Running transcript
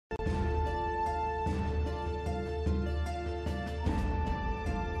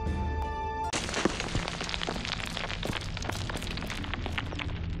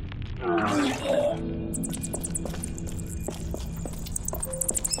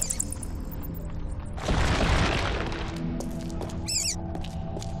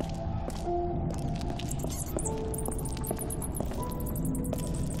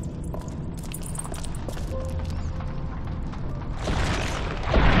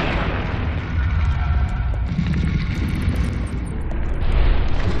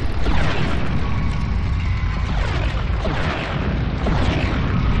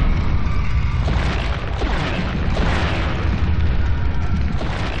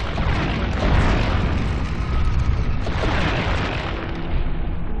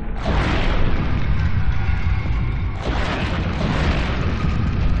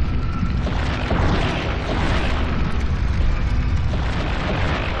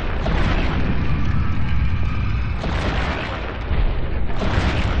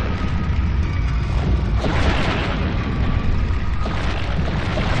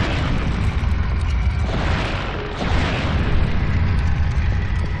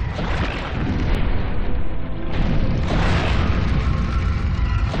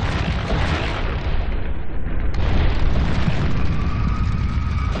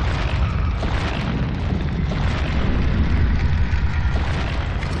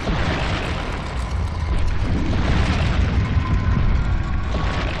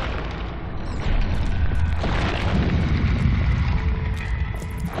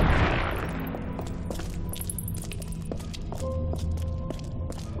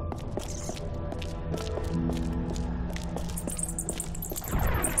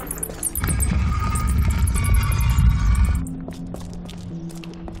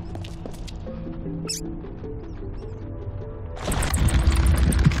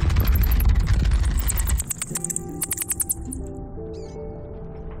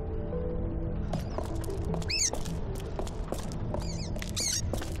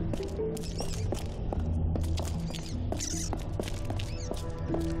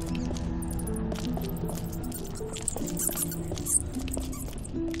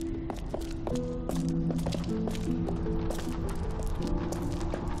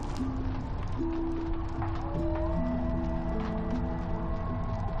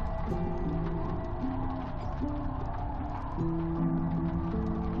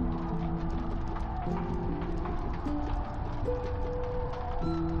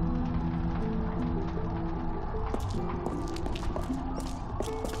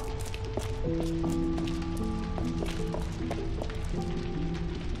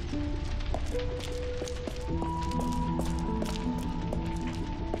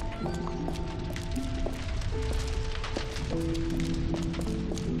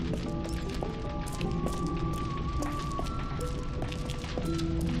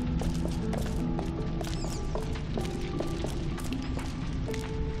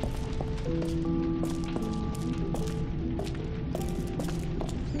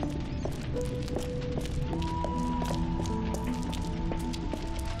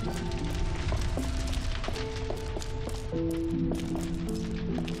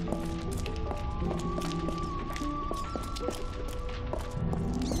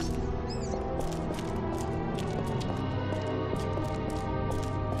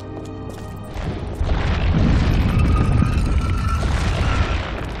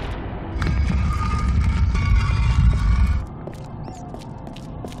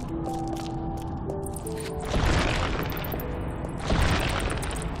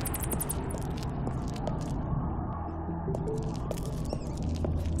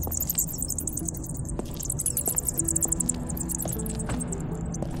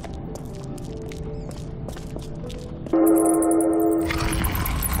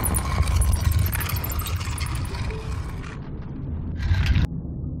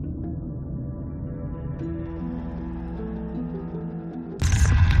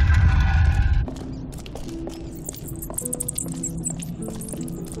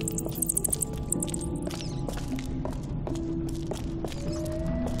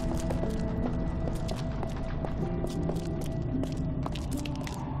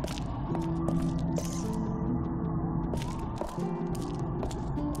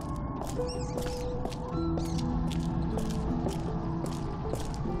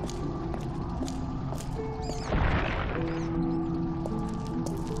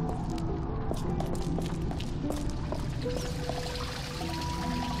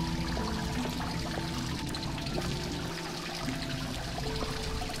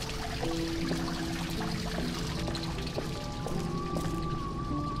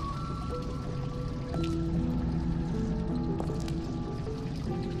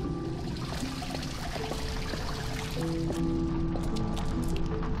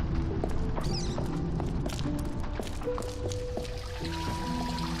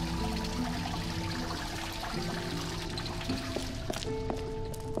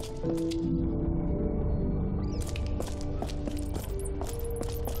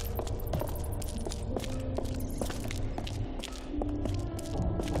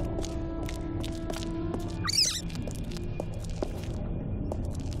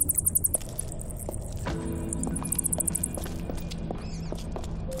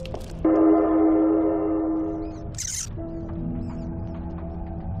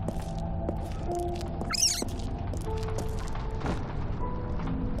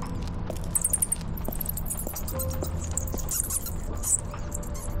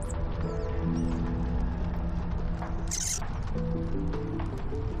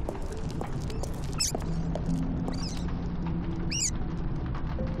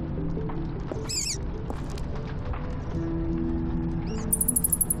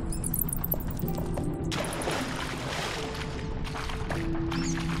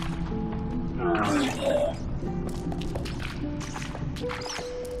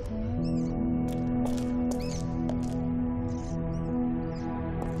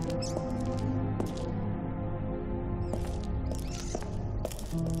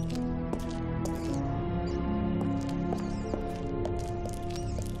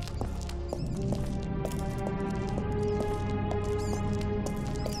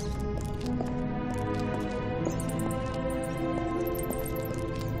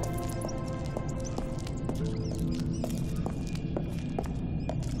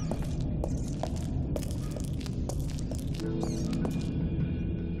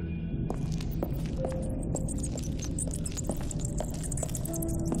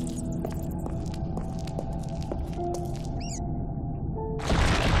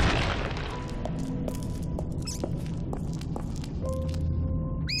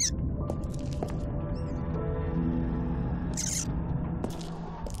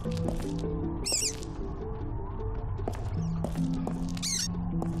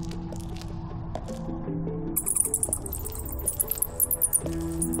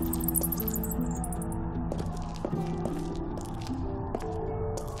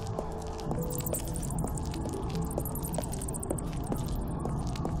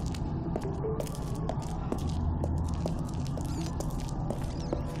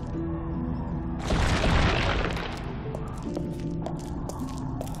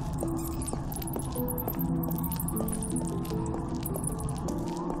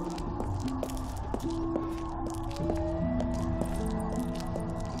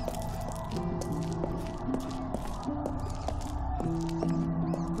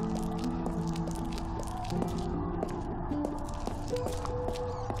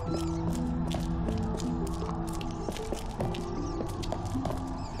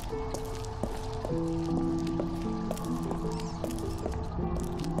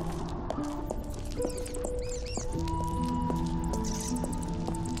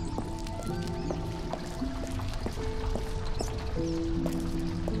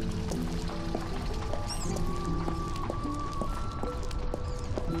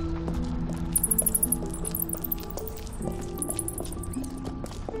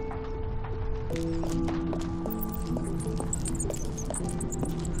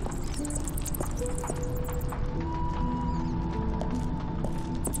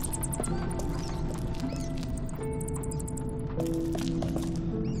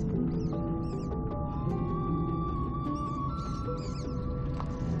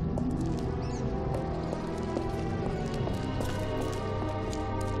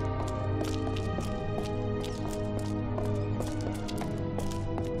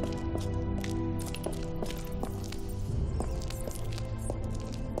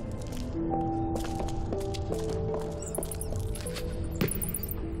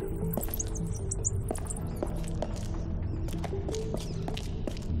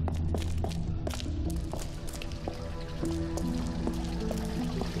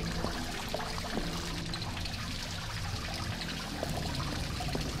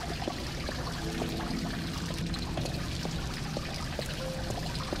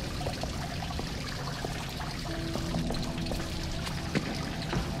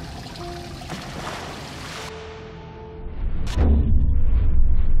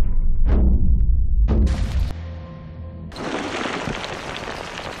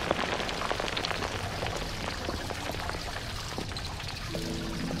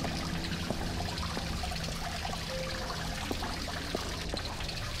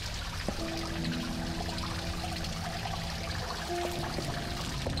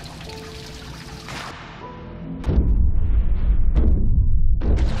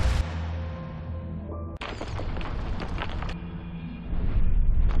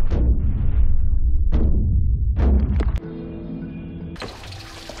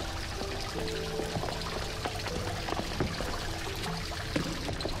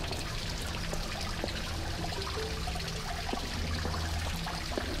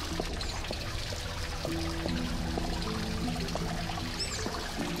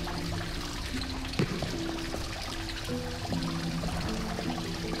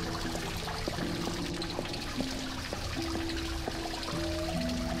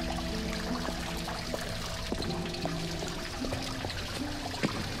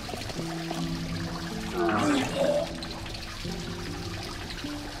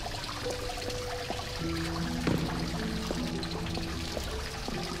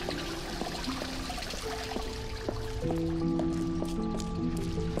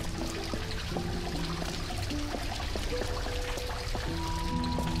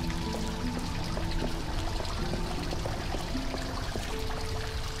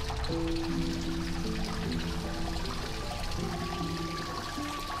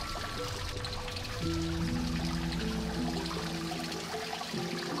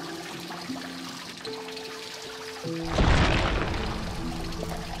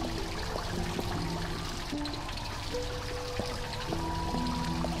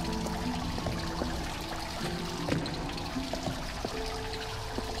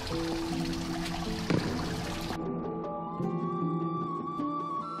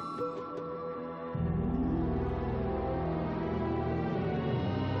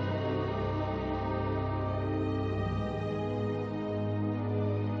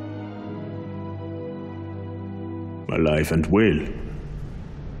Alive and well.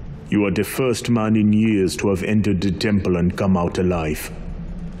 You are the first man in years to have entered the temple and come out alive,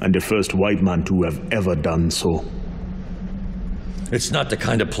 and the first white man to have ever done so. It's not the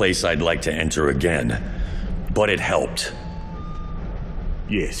kind of place I'd like to enter again, but it helped.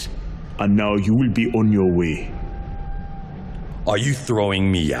 Yes, and now you will be on your way. Are you throwing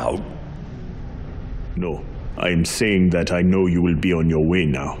me out? No, I am saying that I know you will be on your way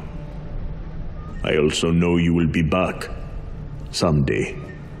now. I also know you will be back. Someday.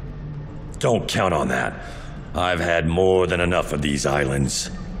 Don't count on that. I've had more than enough of these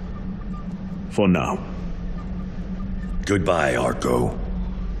islands. For now. Goodbye, Arco.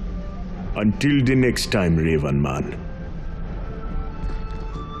 Until the next time, Raven Man.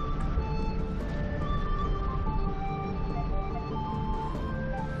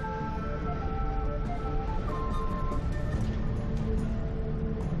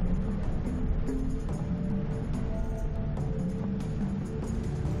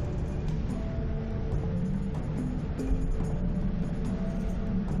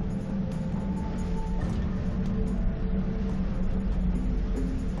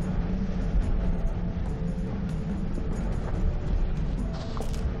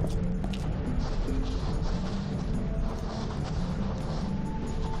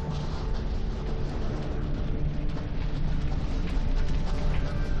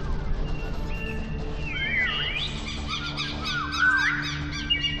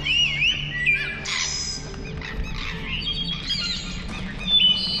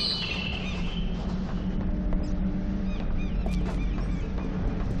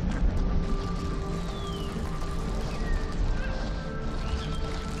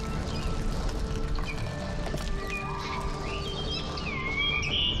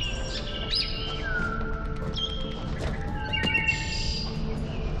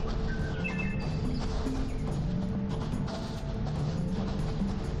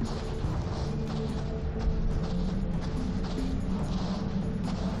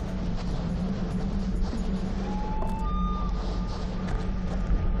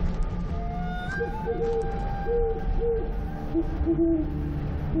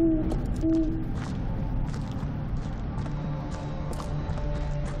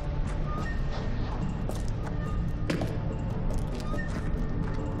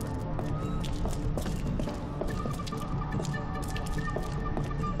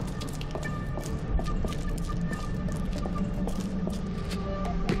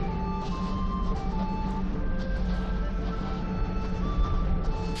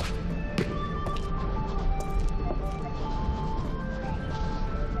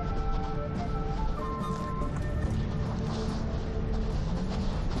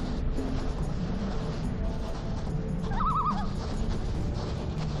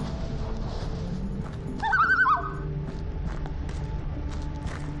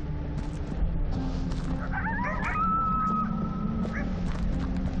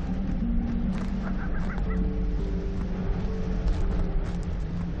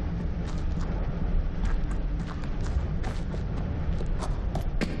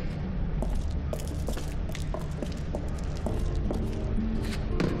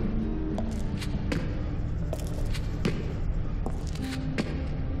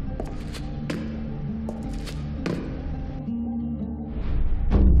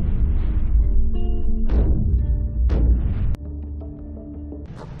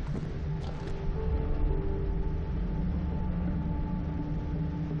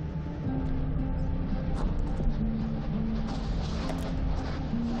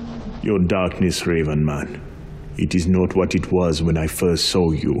 Your darkness, Raven Man. It is not what it was when I first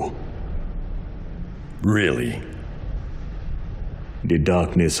saw you. Really? The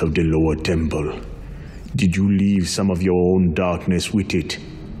darkness of the lower temple. Did you leave some of your own darkness with it?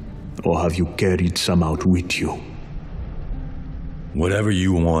 Or have you carried some out with you? Whatever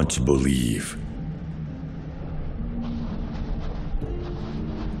you want to believe.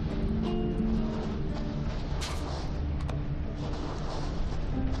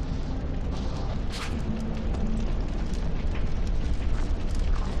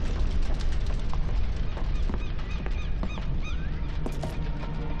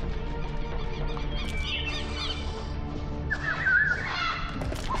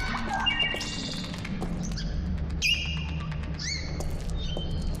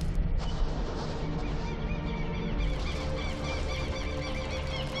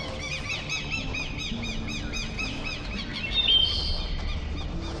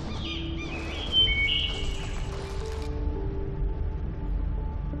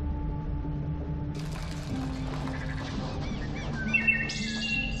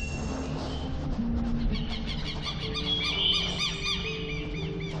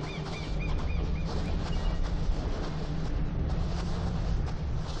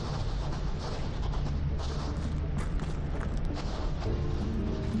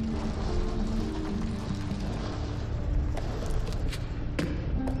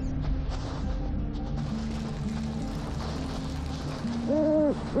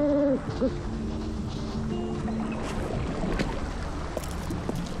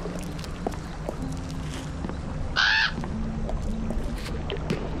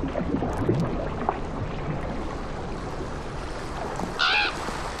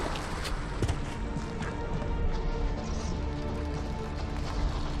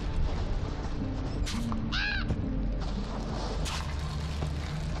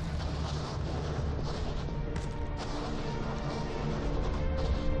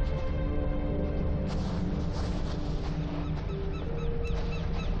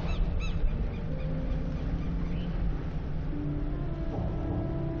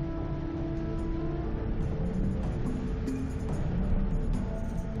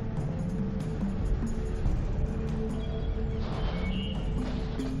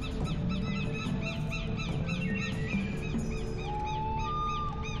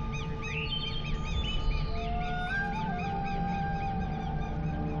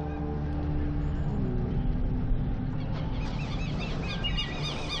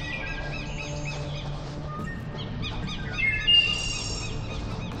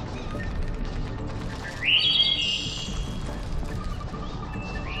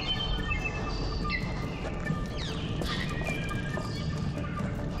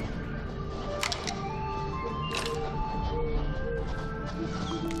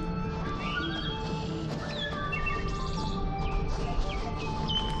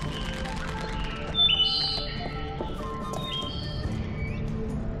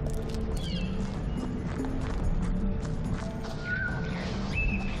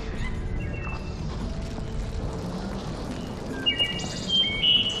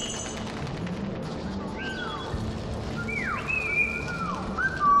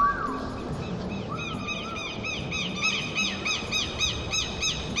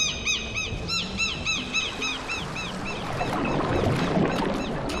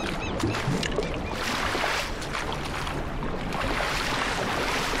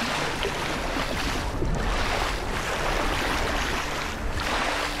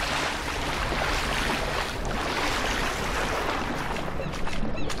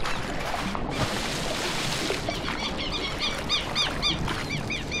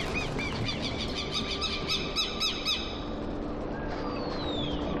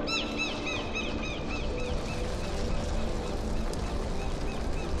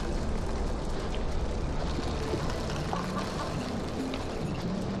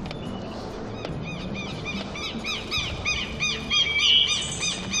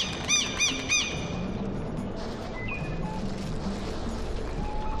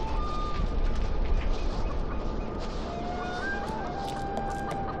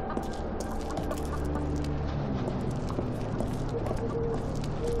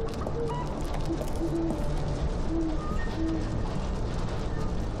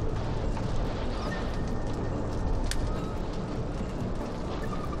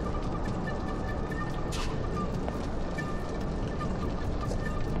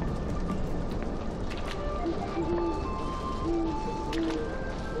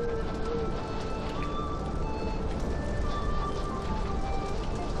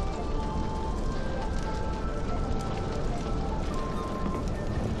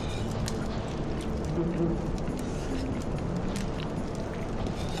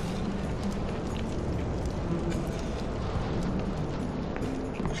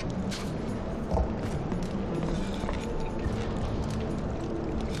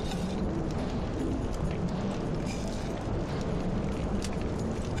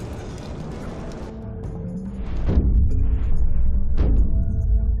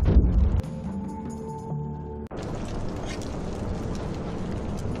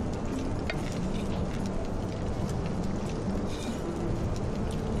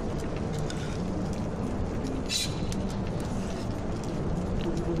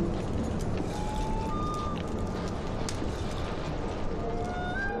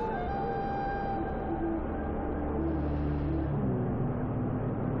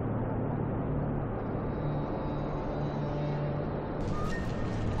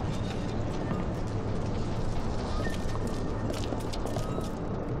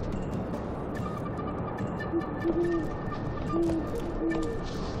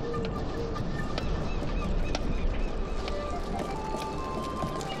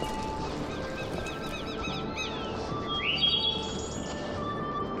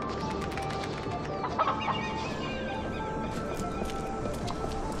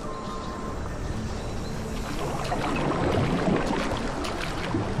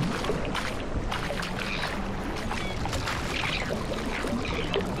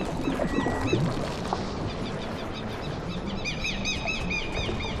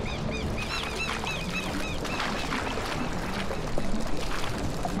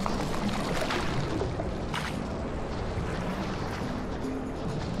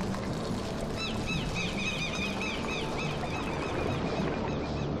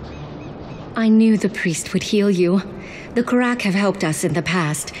 I knew the priest would heal you. The Karak have helped us in the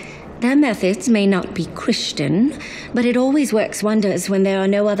past. Their methods may not be Christian, but it always works wonders when there are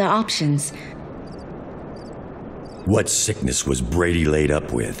no other options. What sickness was Brady laid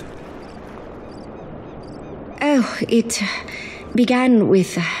up with? Oh, it began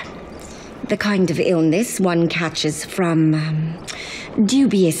with the kind of illness one catches from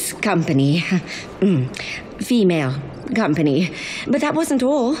dubious company. Female company. But that wasn't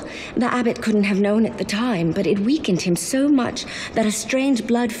all. The abbot couldn't have known at the time, but it weakened him so much that a strange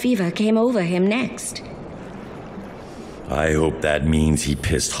blood fever came over him next. I hope that means he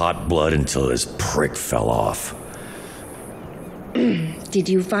pissed hot blood until his prick fell off. Did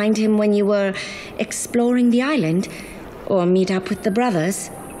you find him when you were exploring the island? Or meet up with the brothers?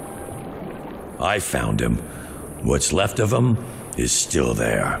 I found him. What's left of him is still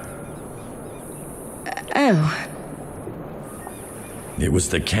there. Oh. It was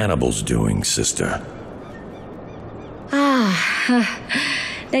the cannibals' doing, sister.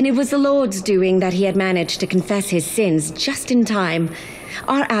 Then it was the Lord's doing that he had managed to confess his sins just in time.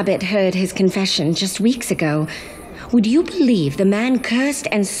 Our abbot heard his confession just weeks ago. Would you believe the man cursed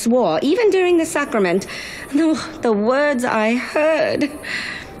and swore, even during the sacrament? No, the words I heard.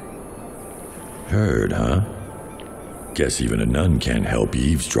 Heard, huh? Guess even a nun can't help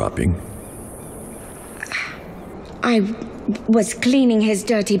eavesdropping. I was cleaning his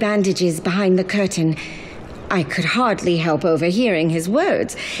dirty bandages behind the curtain. I could hardly help overhearing his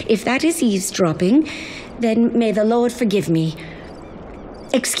words. If that is eavesdropping, then may the Lord forgive me.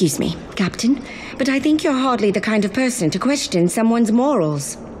 Excuse me, Captain, but I think you're hardly the kind of person to question someone's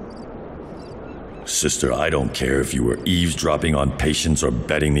morals. Sister, I don't care if you were eavesdropping on patients or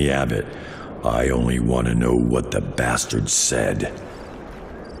betting the abbot. I only want to know what the bastard said.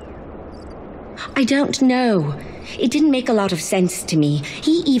 I don't know. It didn't make a lot of sense to me.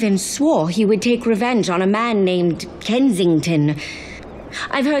 He even swore he would take revenge on a man named Kensington.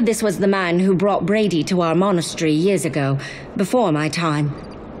 I've heard this was the man who brought Brady to our monastery years ago, before my time.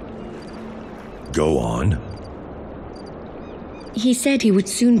 Go on. He said he would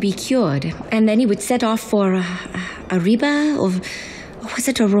soon be cured, and then he would set off for Ariba, or was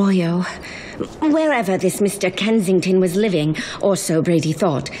it Arroyo? Wherever this Mr. Kensington was living, or so Brady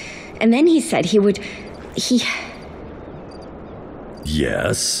thought. And then he said he would...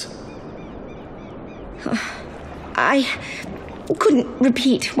 Yes? I couldn't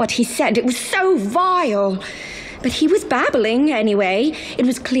repeat what he said. It was so vile. But he was babbling anyway. It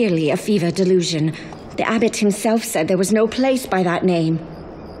was clearly a fever delusion. The abbot himself said there was no place by that name.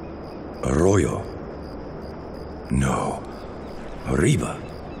 Arroyo? No. Arriba?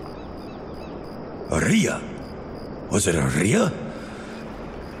 Aria? Was it Aria?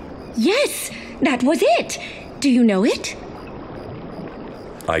 Yes, that was it. Do you know it?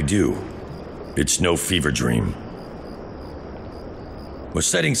 I do. It's no fever dream. We're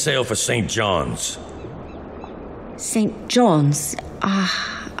setting sail for St. John's. St. John's?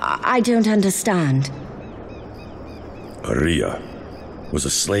 I don't understand. Aria was a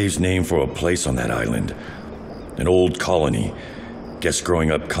slave's name for a place on that island. An old colony. Guess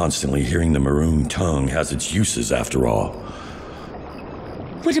growing up constantly hearing the maroon tongue has its uses after all.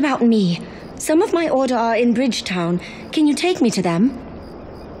 What about me? Some of my order are in Bridgetown. Can you take me to them?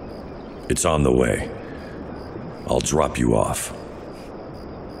 It's on the way. I'll drop you off.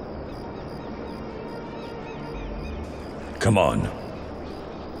 Come on.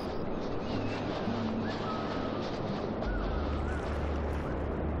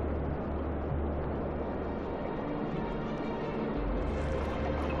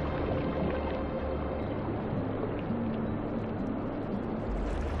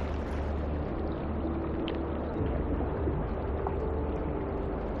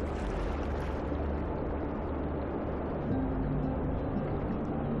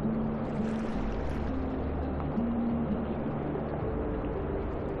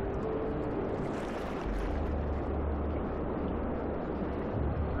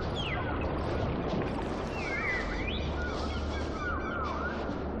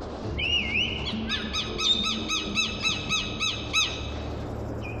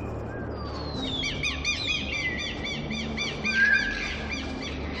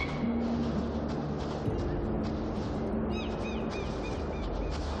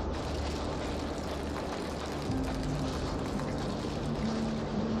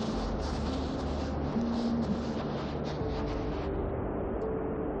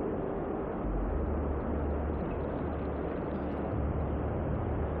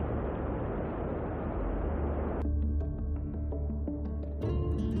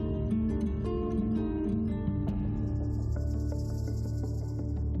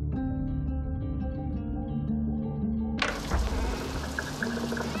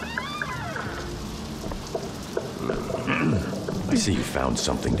 see you found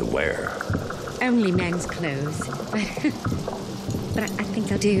something to wear. Only men's clothes, but I think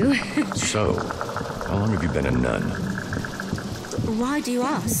they'll do. So, how long have you been a nun? Why do you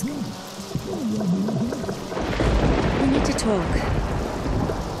ask? We need to talk.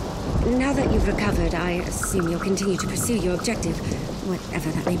 Now that you've recovered, I assume you'll continue to pursue your objective,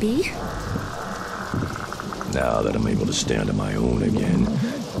 whatever that may be. Now that I'm able to stand on my own again,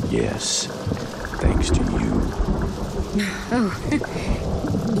 yes, thanks to you. Oh,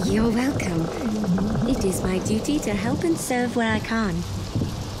 you're welcome. It is my duty to help and serve where I can.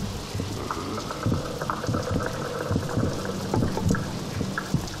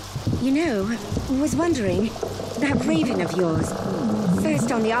 You know, I was wondering, that raven of yours,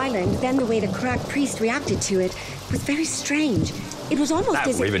 first on the island, then the way the cracked priest reacted to it, was very strange. It was almost That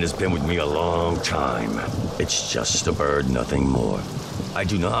as if... raven has been with me a long time. It's just a bird, nothing more. I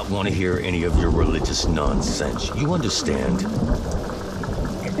do not want to hear any of your religious nonsense. You understand?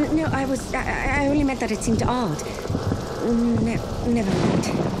 No, I only meant that it seemed odd. Never mind.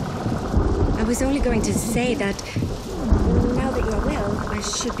 I was only going to say that now that you're well, I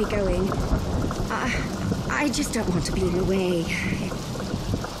should be going. I just don't want to be in the way.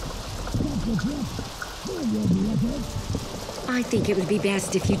 I think it would be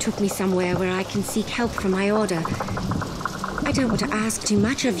best if you took me somewhere where I can seek help from my order. I don't want to ask too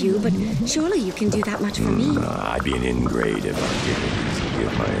much of you, but surely you can do that much for me. I'd be an ingrate if I didn't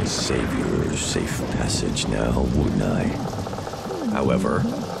give my savior safe passage now, wouldn't I? However,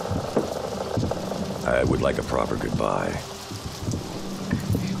 I would like a proper goodbye.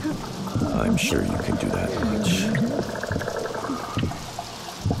 I'm sure you can do that much.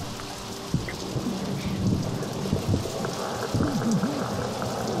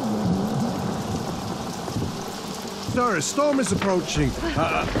 Sir, a storm is approaching.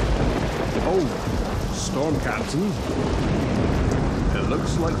 Oh, storm, Captain. It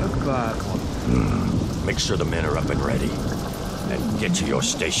looks like a bad one. Make sure the men are up and ready. And get to your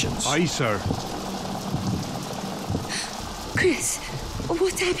stations. Aye, sir. Chris,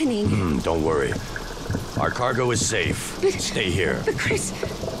 what's happening? Don't worry. Our cargo is safe. Stay here. But Chris,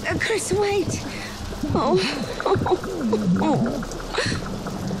 wait. Oh.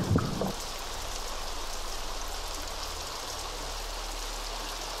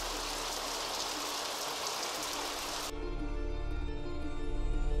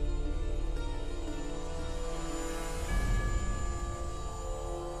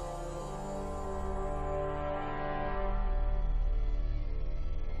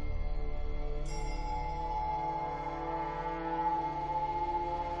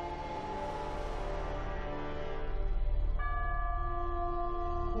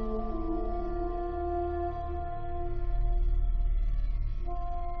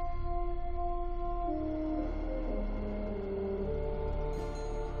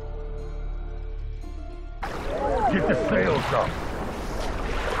 Get the sails up.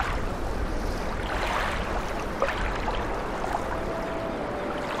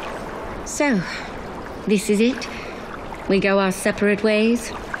 So, this is it? We go our separate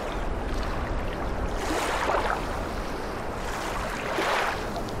ways?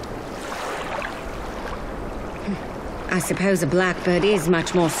 I suppose a blackbird is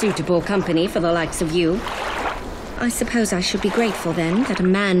much more suitable company for the likes of you. I suppose I should be grateful then that a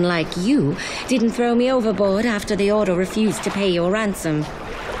man like you didn't throw me overboard after the order refused to pay your ransom.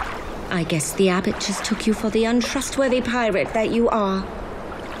 I guess the abbot just took you for the untrustworthy pirate that you are.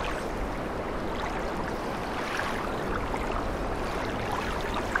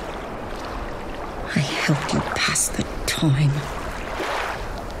 I helped you pass the time.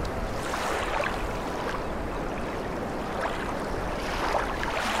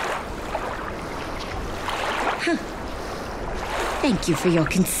 Thank you for your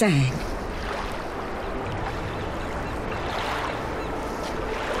concern.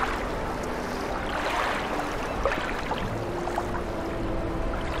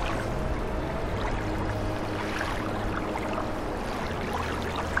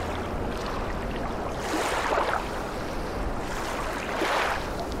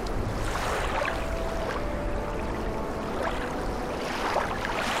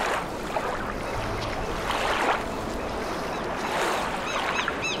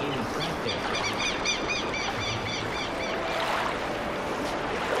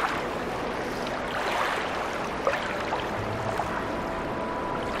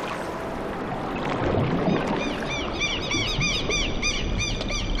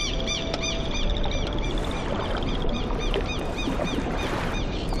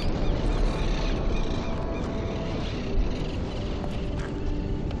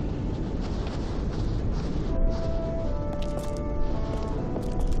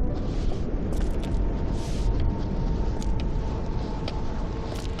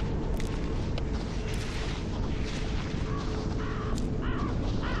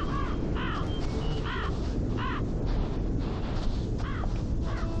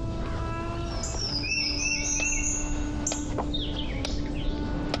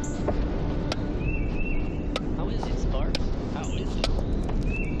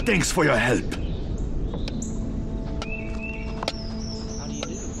 Thanks for your help.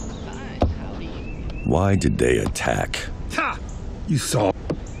 Why did they attack? Ha! You saw.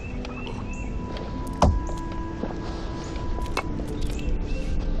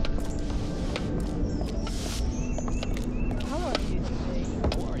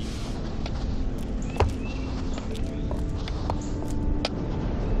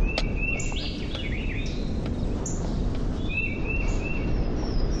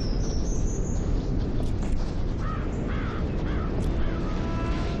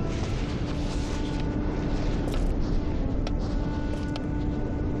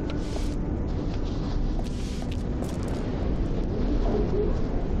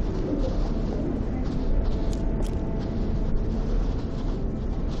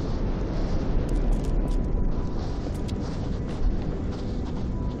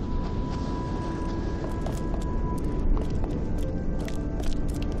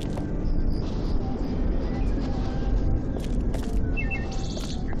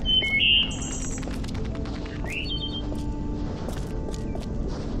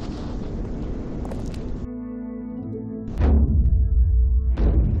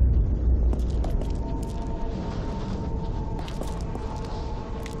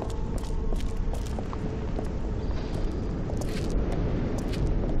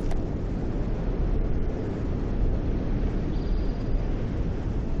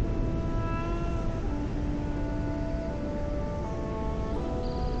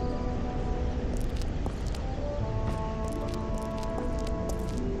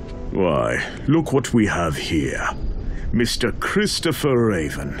 Why, look what we have here. Mr. Christopher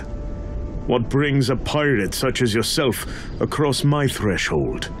Raven. What brings a pirate such as yourself across my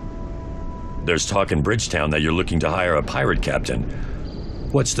threshold? There's talk in Bridgetown that you're looking to hire a pirate captain.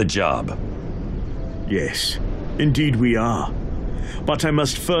 What's the job? Yes, indeed we are. But I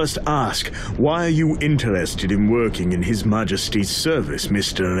must first ask, why are you interested in working in His Majesty's service,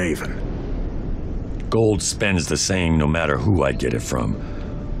 Mr. Raven? Gold spends the same no matter who I get it from.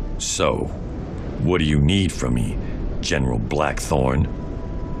 So, what do you need from me, General Blackthorn?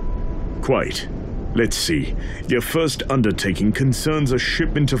 Quite. Let's see. Your first undertaking concerns a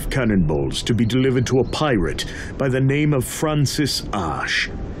shipment of cannonballs to be delivered to a pirate by the name of Francis Ash.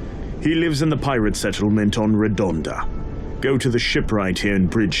 He lives in the pirate settlement on Redonda. Go to the shipwright here in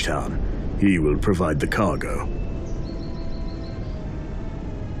Bridgetown. He will provide the cargo.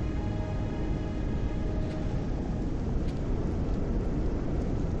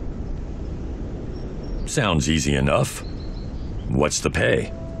 Sounds easy enough. What's the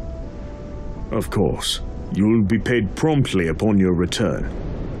pay? Of course. You'll be paid promptly upon your return.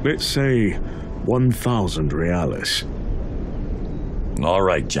 Let's say 1,000 reales. All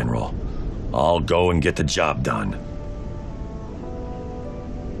right, General. I'll go and get the job done.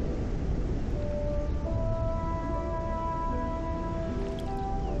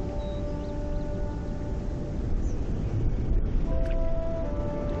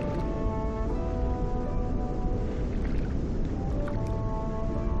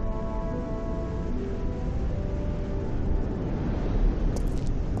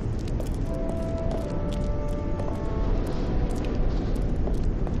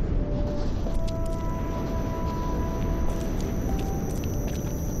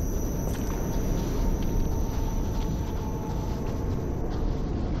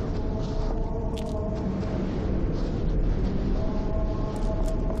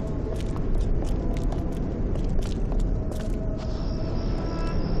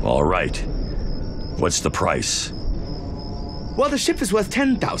 All right. What's the price? Well, the ship is worth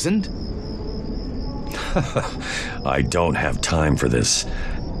 10,000. I don't have time for this.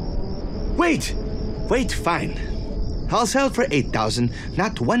 Wait, fine. I'll sell it for 8,000,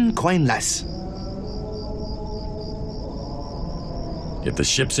 not 1 coin less. If the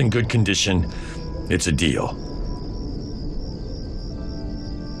ship's in good condition, it's a deal.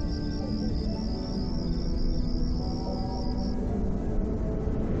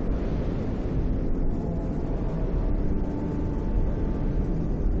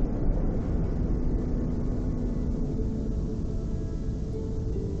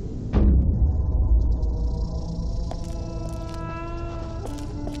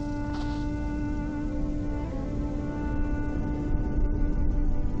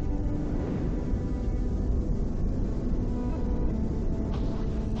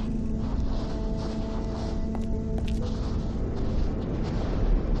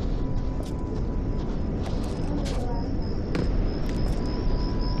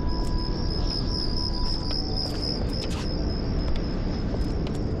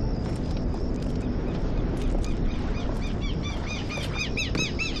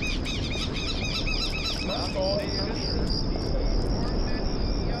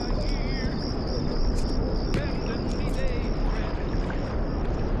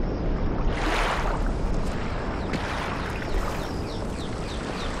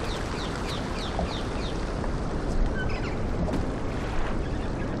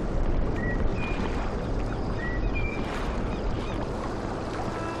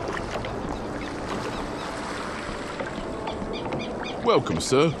 Welcome,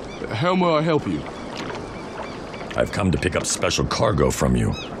 sir. How may I help you? I've come to pick up special cargo from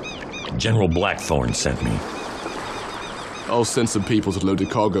you. General Blackthorn sent me. I'll send some people to load the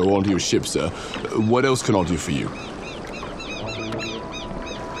cargo onto your ship, sir. What else can I do for you?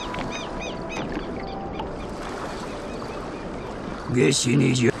 Guess you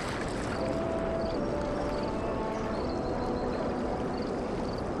need your